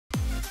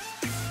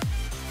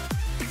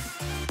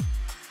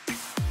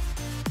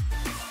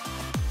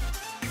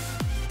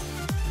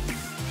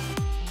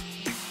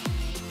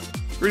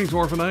Greetings,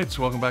 Orphanites.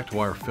 Welcome back to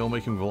our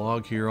filmmaking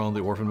vlog here on the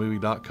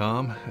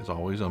orphanmovie.com. As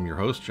always, I'm your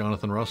host,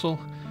 Jonathan Russell,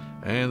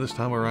 and this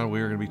time around we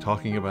are going to be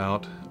talking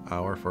about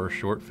our first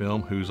short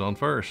film, Who's on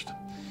First.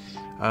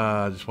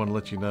 I just want to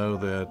let you know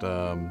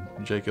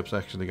that Jacob's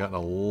actually gotten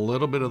a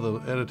little bit of the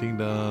editing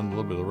done, a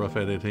little bit of the rough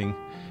editing.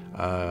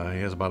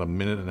 He has about a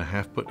minute and a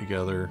half put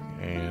together,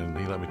 and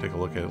he let me take a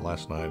look at it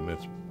last night, and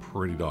it's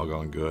pretty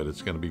doggone good.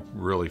 It's going to be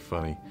really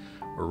funny.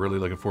 We're really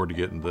looking forward to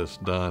getting this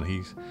done.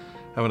 He's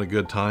having a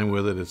good time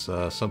with it. It's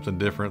something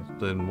different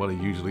than what he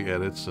usually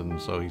edits,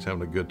 and so he's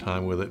having a good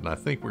time with it, and I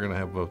think we're going to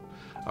have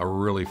a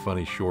really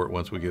funny short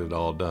once we get it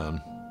all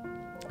done.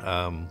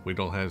 We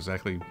don't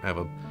exactly have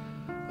a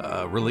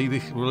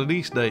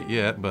release date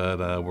yet,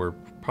 but we're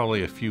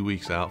probably a few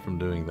weeks out from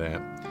doing that.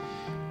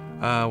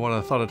 What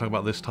I thought I'd talk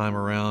about this time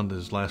around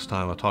is last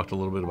time I talked a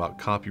little bit about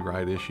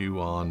copyright issue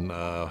on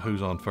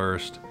Who's on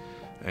First,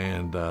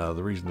 and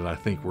the reason that I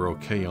think we're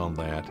okay on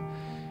that.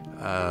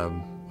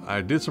 I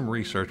did some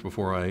research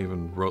before I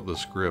even wrote the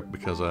script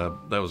because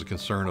that was a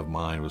concern of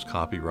mine, was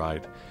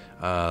copyright.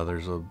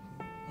 There's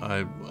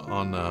I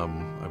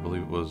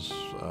believe it was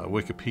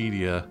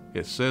Wikipedia,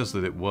 it says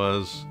that it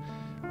was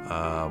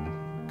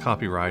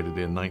copyrighted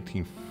in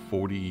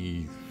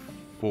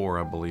 1944,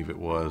 I believe it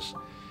was.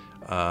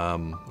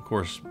 Of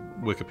course,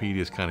 Wikipedia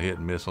is kind of hit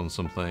and miss on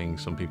some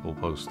things. Some people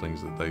post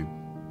things that they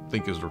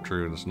think is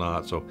true and it's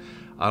not, so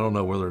I don't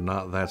know whether or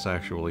not that's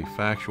actually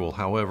factual.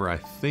 However, I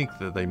think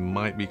that they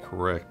might be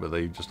correct, but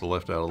they just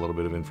left out a little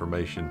bit of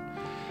information.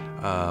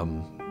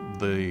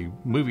 The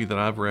movie that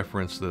I've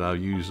referenced that I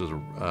use as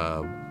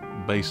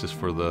a basis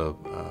for the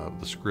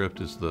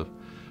script is the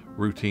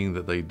routine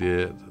that they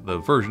did, the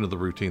version of the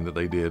routine that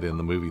they did in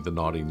the movie The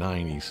Naughty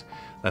 90s.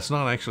 That's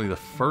not actually the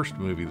first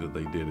movie that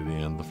they did it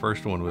in. The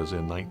first one was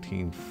in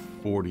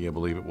 1940, I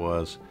believe it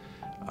was.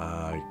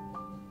 I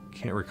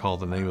can't recall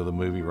the name of the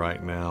movie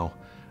right now,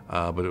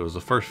 but it was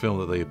the first film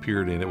that they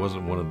appeared in. It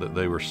wasn't one that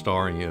they were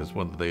starring in, it was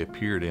one that they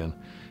appeared in,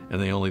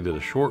 and they only did a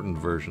shortened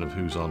version of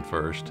Who's on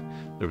First.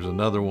 There was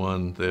another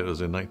one that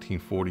was in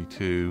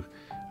 1942,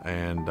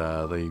 and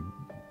they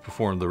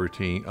performed the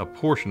routine, a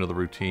portion of the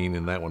routine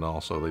in that one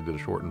also. They did a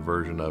shortened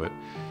version of it.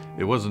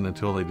 It wasn't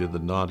until they did the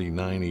Naughty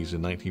 90s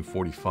in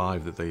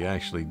 1945 that they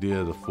actually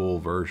did a full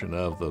version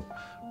of the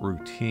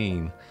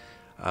routine.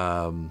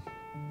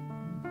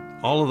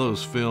 All of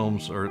those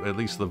films, or at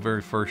least the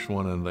very first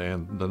one and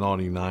the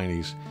Naughty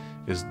 90s,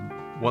 is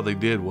what they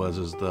did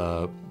was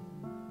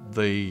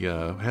they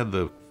had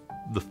the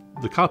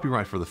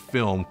copyright for the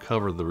film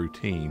covered the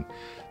routine,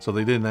 so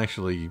they didn't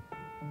actually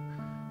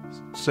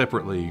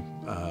separately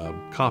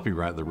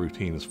copyright the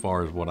routine, as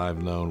far as what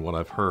I've known, what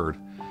I've heard,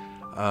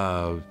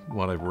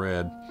 what I've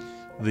read.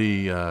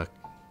 There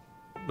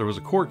was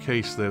a court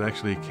case that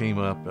actually came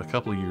up a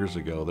couple of years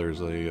ago.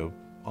 There's a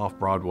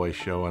off-Broadway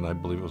show, and I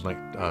believe it was like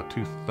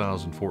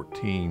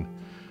 2014,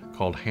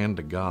 called Hand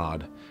to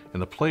God,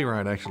 and the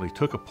playwright actually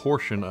took a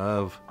portion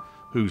of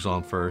Who's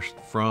on First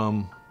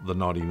from the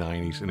Naughty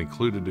 90s and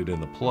included it in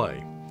the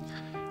play.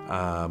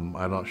 I'm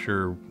not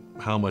sure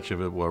how much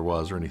of it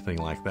was or anything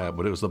like that,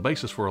 but it was the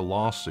basis for a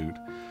lawsuit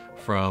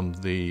from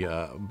the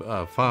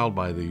filed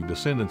by the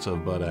descendants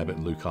of Bud Abbott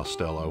and Lou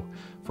Costello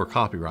for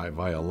copyright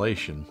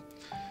violation.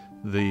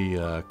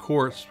 The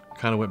courts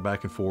kind of went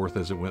back and forth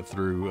as it went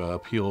through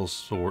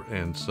appeals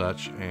and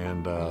such,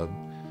 and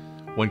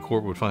one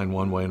court would find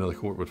one way, another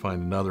court would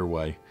find another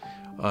way.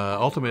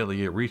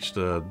 Ultimately, it reached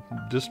a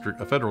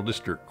federal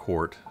district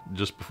court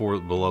just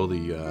below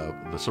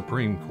the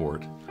Supreme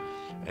Court,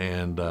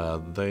 and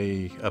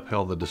they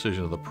upheld the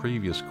decision of the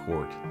previous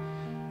court.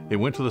 It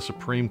went to the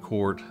Supreme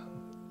Court.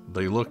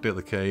 They looked at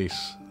the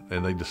case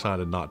and they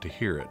decided not to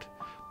hear it.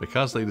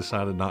 Because they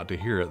decided not to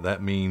hear it,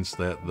 that means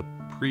that the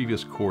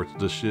previous court's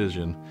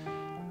decision,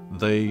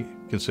 they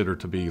consider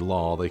to be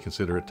law. They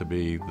consider it to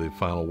be the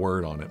final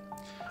word on it.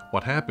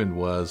 What happened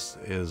is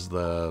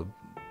that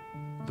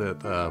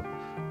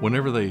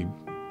whenever they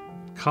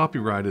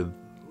copyrighted,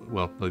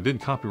 well, they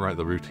didn't copyright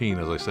the routine,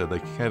 as I said,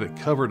 they had it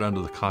covered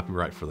under the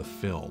copyright for the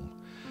film.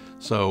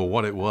 So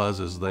what it was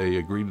is they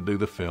agreed to do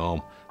the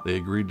film, they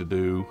agreed to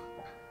do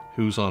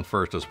Who's on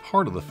First as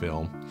part of the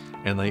film,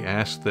 and they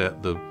asked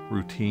that the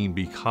routine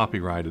be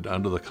copyrighted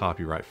under the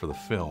copyright for the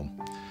film.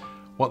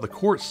 What the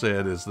court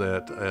said is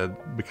that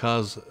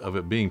because of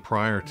it being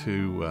prior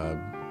to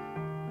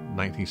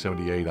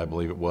 1978, I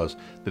believe it was,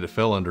 that it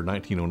fell under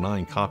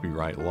 1909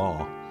 copyright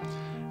law,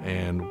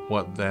 and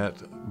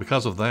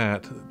because of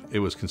that, it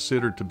was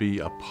considered to be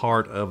a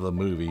part of the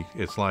movie.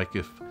 It's like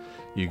if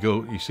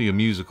you see a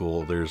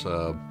musical, there's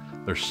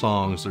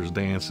songs, there's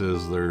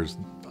dances, there's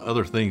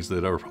other things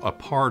that are a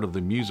part of the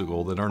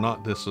musical that are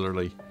not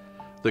necessarily,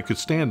 that could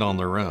stand on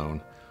their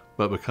own,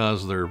 but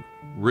because they're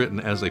written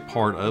as a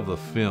part of the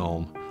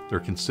film, they're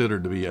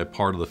considered to be a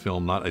part of the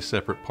film, not a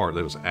separate part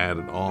that was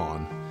added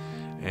on.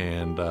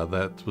 And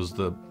that was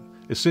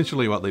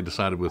essentially what they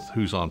decided with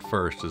Who's on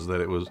First, is that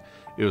it was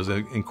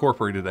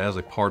incorporated as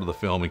a part of the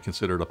film and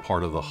considered a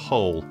part of the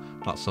whole,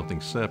 not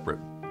something separate.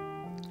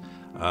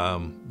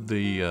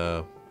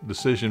 The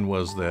decision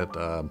was that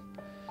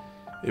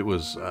it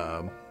was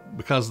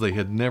because they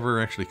had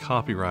never actually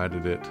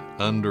copyrighted it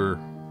under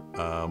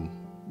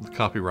the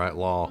copyright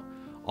law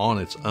on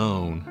its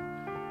own,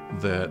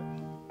 that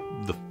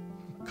the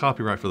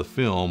copyright for the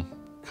film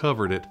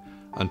covered it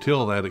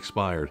until that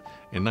expired.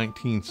 In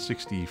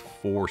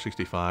 1964,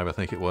 65, I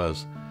think it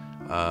was,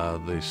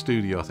 the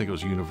studio, I think it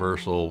was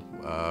Universal,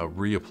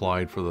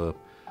 reapplied for the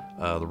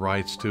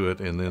rights to it,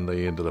 and then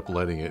they ended up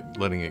letting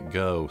it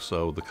go.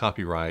 So the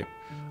copyright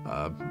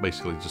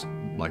basically just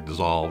like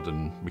dissolved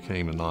and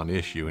became a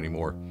non-issue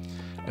anymore.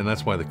 And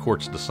that's why the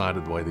courts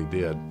decided the way they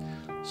did.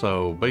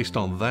 So based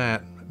on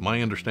that,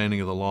 my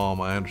understanding of the law,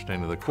 my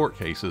understanding of the court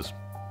cases,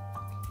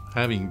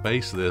 having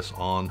based this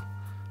on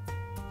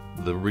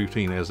the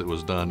routine as it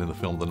was done in the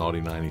film The Naughty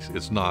 90s,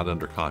 it's not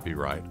under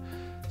copyright.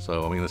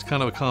 So I mean, it's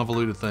kind of a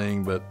convoluted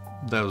thing, but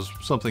that was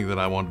something that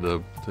I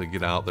wanted to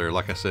get out there.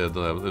 Like I said, it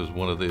was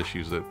one of the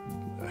issues that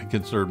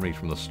concerned me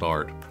from the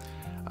start.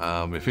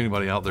 If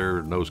anybody out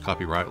there knows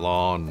copyright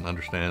law and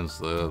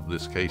understands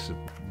this case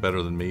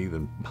better than me,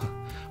 then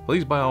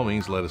please by all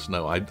means let us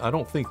know. I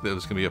don't think that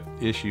it's going to be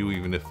an issue,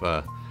 even if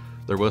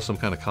there was some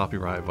kind of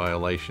copyright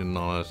violation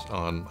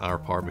on our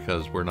part,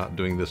 because we're not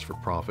doing this for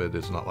profit.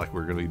 It's not like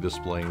we're going to be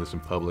displaying this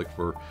in public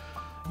for,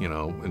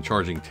 and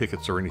charging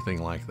tickets or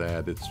anything like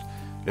that.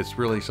 It's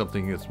really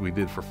something that we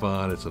did for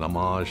fun. It's an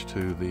homage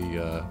to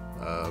the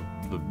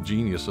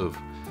genius of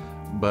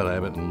Bud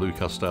Abbott and Lou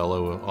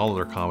Costello, all of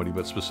their comedy,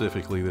 but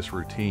specifically this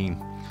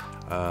routine.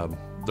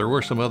 There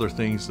were some other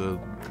things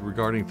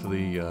regarding to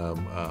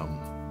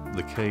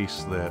the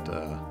case that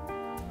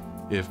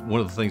if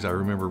one of the things I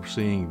remember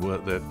seeing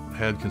that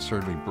had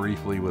concerned me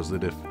briefly was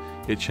that if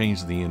it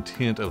changed the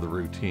intent of the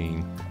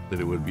routine, that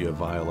it would be a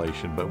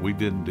violation. But we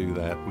didn't do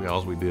that.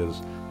 All we did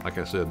is, like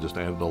I said, just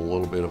added a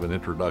little bit of an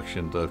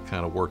introduction to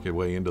kind of work your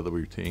way into the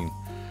routine.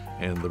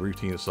 And the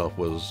routine itself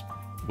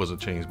wasn't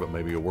changed, but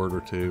maybe a word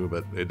or two,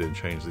 but it didn't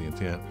change the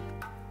intent.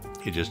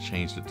 It just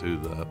changed it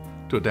to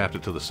adapt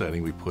it to the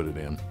setting we put it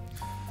in.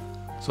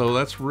 So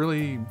that's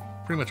really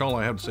pretty much all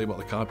I have to say about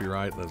the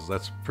copyright.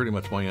 That's pretty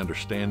much my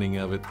understanding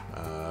of it.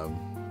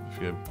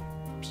 If you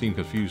seem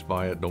confused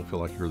by it, don't feel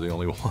like you're the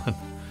only one.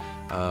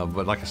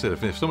 But like I said,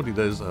 if somebody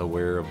is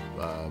aware of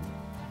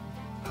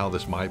how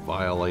this might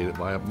violate it,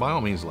 by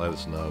all means let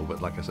us know.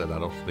 But like I said, I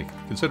don't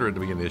consider it to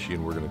be an issue,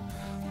 and we're going to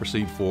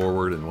proceed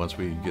forward. And once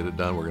we get it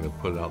done, we're going to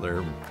put it out there.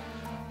 And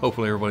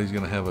hopefully everybody's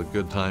going to have a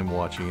good time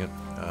watching it.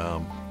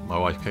 My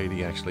wife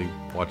Katie actually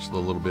watched the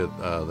little bit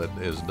that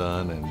is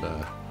done,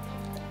 and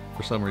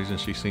for some reason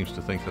she seems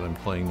to think that I'm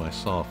playing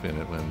myself in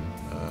it when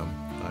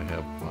I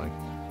have my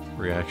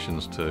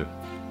reactions to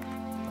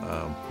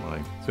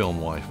my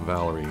film wife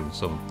Valerie and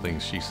some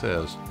things she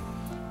says.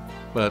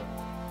 But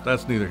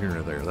that's neither here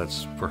nor there.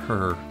 That's for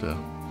her to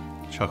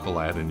chuckle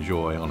at,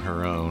 enjoy on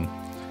her own,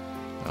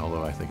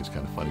 although I think it's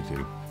kind of funny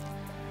too.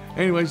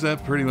 Anyways,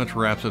 that pretty much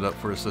wraps it up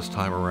for us this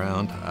time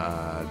around.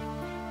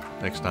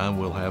 Next time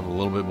we'll have a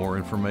little bit more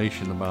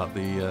information about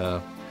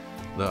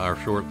our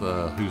short,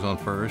 Who's on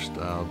First.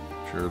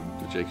 Sure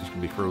Jacob's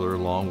going to be further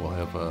along. We'll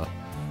have a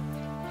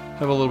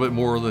little bit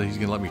more that he's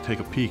going to let me take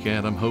a peek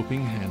at, I'm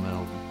hoping, and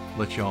I'll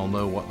let you all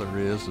know what there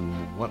is and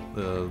what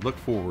to look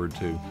forward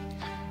to.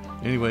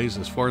 Anyways,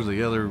 as far as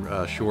the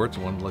other shorts,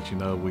 I wanted to let you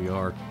know we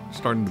are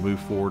starting to move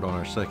forward on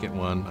our second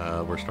one.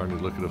 We're starting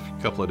to look at a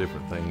couple of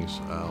different things.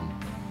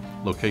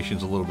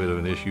 Location's a little bit of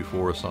an issue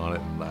for us on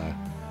it, and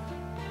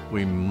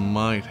we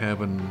might have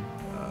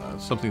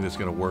something that's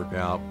going to work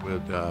out,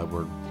 but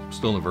we're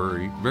still in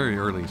very, very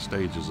early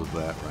stages of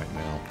that right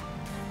now.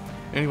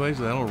 Anyways,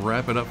 that'll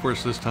wrap it up for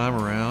us this time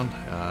around.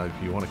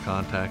 If you want to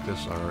contact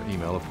us, our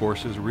email, of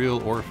course, is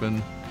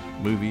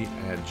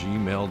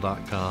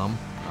realorphanmovie@gmail.com.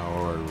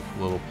 Our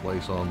little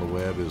place on the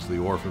web is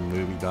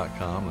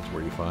theorphanmovie.com. That's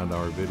where you find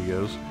our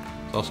videos.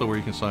 It's also where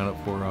you can sign up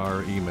for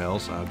our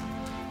emails. I'm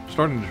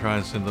starting to try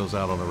and send those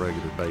out on a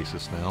regular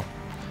basis now.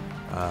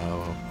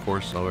 Of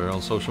course, we're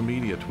on social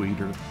media,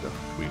 Twitter,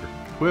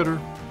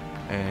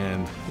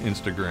 and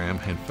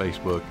Instagram and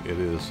Facebook. It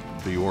is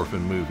The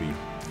Orphan Movie.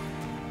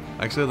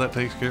 Like I said, that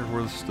takes care of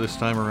us this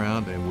time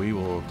around, and we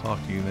will talk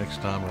to you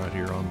next time right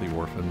here on The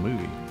Orphan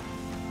Movie.